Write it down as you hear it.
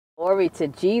Glory to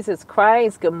Jesus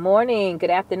Christ. Good morning, good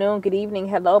afternoon, good evening.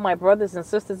 Hello, my brothers and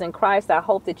sisters in Christ. I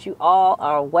hope that you all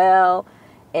are well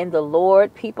in the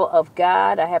Lord. People of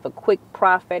God, I have a quick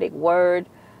prophetic word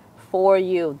for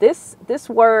you. This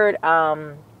word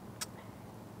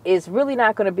is really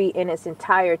not going to be in its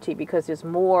entirety because there's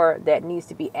more that needs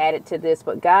to be added to this.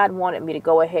 But God wanted me to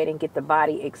go ahead and get the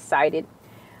body excited.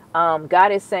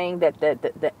 God is saying that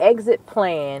the exit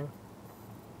plan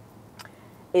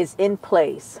is in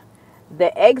place.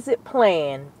 The exit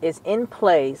plan is in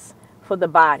place for the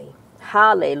body.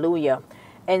 Hallelujah.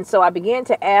 And so I began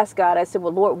to ask God, I said,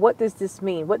 well, Lord, what does this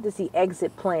mean? What does the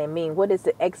exit plan mean? What does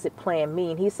the exit plan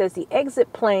mean? He says the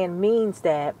exit plan means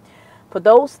that for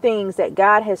those things that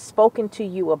God has spoken to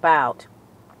you about,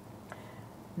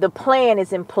 the plan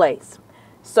is in place.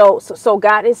 So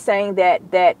God is saying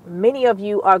that many of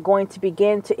you are going to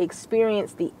begin to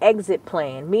experience the exit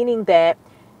plan, meaning that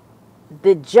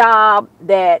the job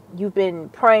that you've been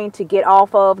praying to get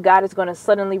off of, God is going to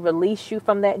suddenly release you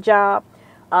from that job.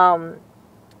 The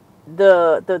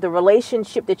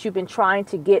relationship that you've been trying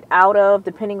to get out of,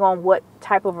 depending on what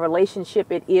type of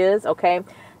relationship it is, okay?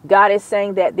 God is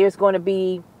saying that there's going to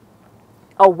be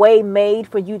a way made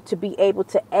for you to be able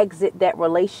to exit that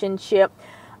relationship.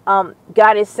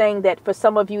 God is saying that for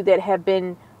some of you that have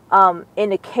been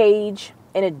in a cage,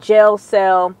 in a jail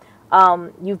cell,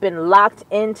 you've been locked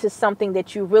into something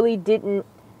that you really didn't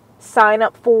sign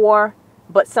up for,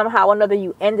 but somehow or another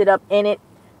you ended up in it.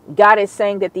 God is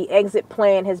saying that the exit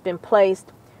plan has been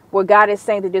placed, where God is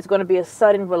saying that there's going to be a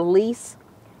sudden release.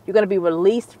 You're going to be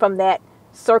released from that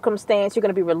circumstance. You're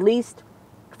going to be released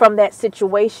from that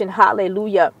situation.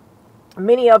 Hallelujah.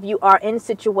 Many of you are in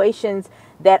situations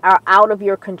that are out of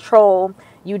your control.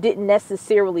 You didn't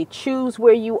necessarily choose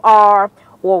where you are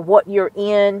or what you're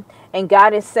in. And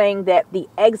God is saying that the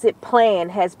exit plan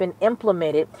has been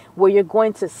implemented, where you're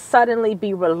going to suddenly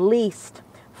be released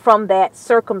from that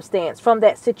circumstance, from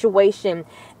that situation.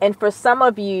 And for some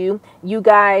of you, you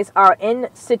guys are in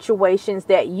situations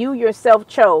that you yourself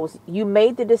chose. You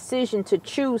made the decision to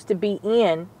choose to be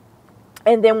in.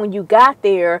 And then when you got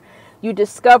there, you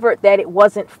discovered that it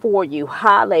wasn't for you.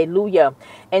 Hallelujah.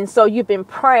 And so you've been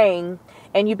praying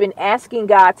and you've been asking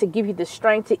God to give you the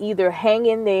strength to either hang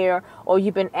in there, or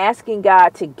you've been asking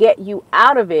God to get you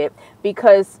out of it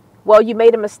because, well, you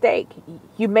made a mistake.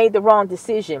 You made the wrong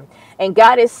decision. And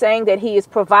God is saying that He is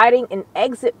providing an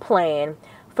exit plan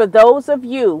for those of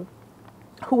you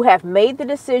who have made the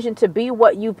decision to be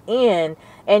what you've in,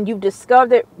 and you've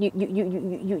discovered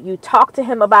you talked to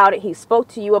Him about it. He spoke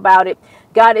to you about it.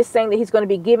 God is saying that He's going to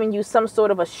be giving you some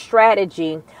sort of a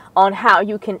strategy on how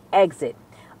you can exit.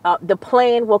 The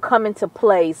plan will come into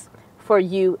place for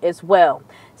you as well.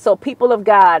 So people of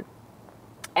God,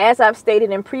 as I've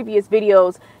stated in previous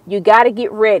videos, you got to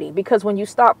get ready, because when you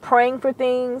start praying for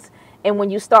things and when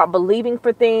you start believing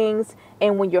for things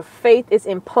and when your faith is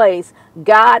in place,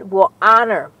 God will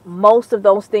honor most of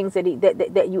those things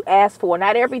that you ask for.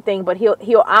 Not everything, but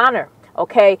he'll honor.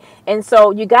 Okay. And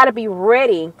so you got to be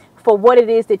ready for what it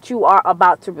is that you are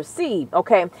about to receive.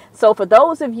 Okay. So for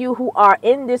those of you who are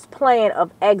in this plan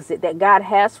of exit that God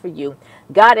has for you,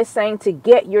 God is saying to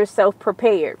get yourself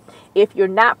prepared. If you're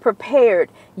not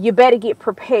prepared, you better get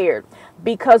prepared,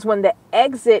 because when the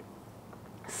exit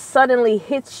suddenly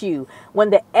hits you,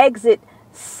 when the exit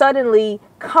suddenly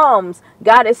comes,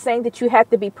 God is saying that you have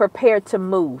to be prepared to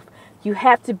move. You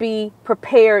have to be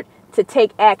prepared to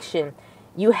take action.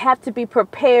 You have to be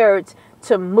prepared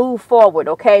to move forward.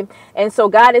 Okay. And so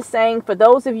God is saying, for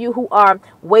those of you who are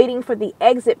waiting for the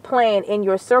exit plan in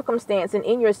your circumstance and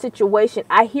in your situation,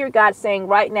 I hear God saying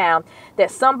right now that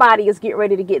somebody is getting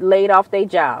ready to get laid off their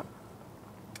job.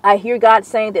 I hear God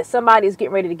saying that somebody is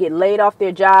getting ready to get laid off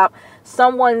their job.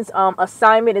 Someone's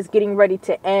assignment is getting ready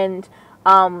to end.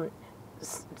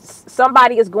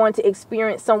 Somebody is going to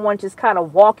experience someone just kind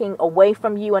of walking away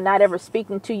from you and not ever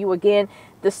speaking to you again.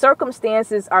 The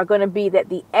circumstances are going to be that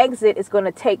the exit is going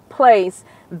to take place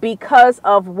because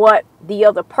of what the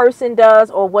other person does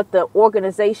or what the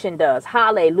organization does.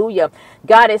 Hallelujah.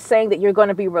 God is saying that you're going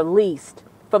to be released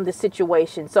from the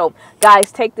situation. So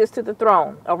guys, take this to the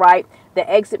throne. All right. The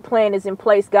exit plan is in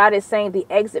place. God is saying the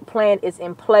exit plan is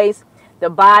in place. The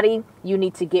body, you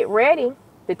need to get ready.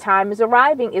 The time is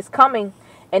arriving. It's coming.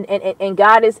 And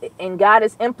God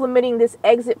is implementing this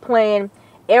exit plan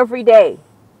every day.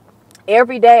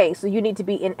 Every day. So you need to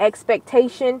be in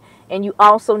expectation, and you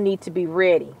also need to be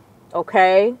ready.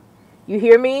 Okay? You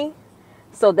hear me?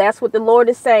 So that's what the Lord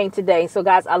is saying today. So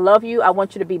guys, I love you. I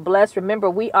want you to be blessed. Remember,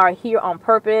 we are here on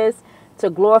purpose to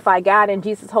glorify God in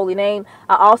Jesus' holy name.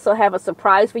 I also have a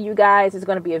surprise for you guys. It's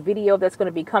going to be a video that's going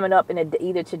to be coming up in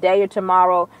either today or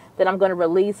tomorrow. that I'm going to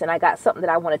release, and I got something that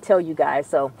I want to tell you guys.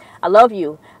 So I love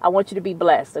you. I want you to be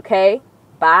blessed. Okay.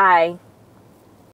 Bye.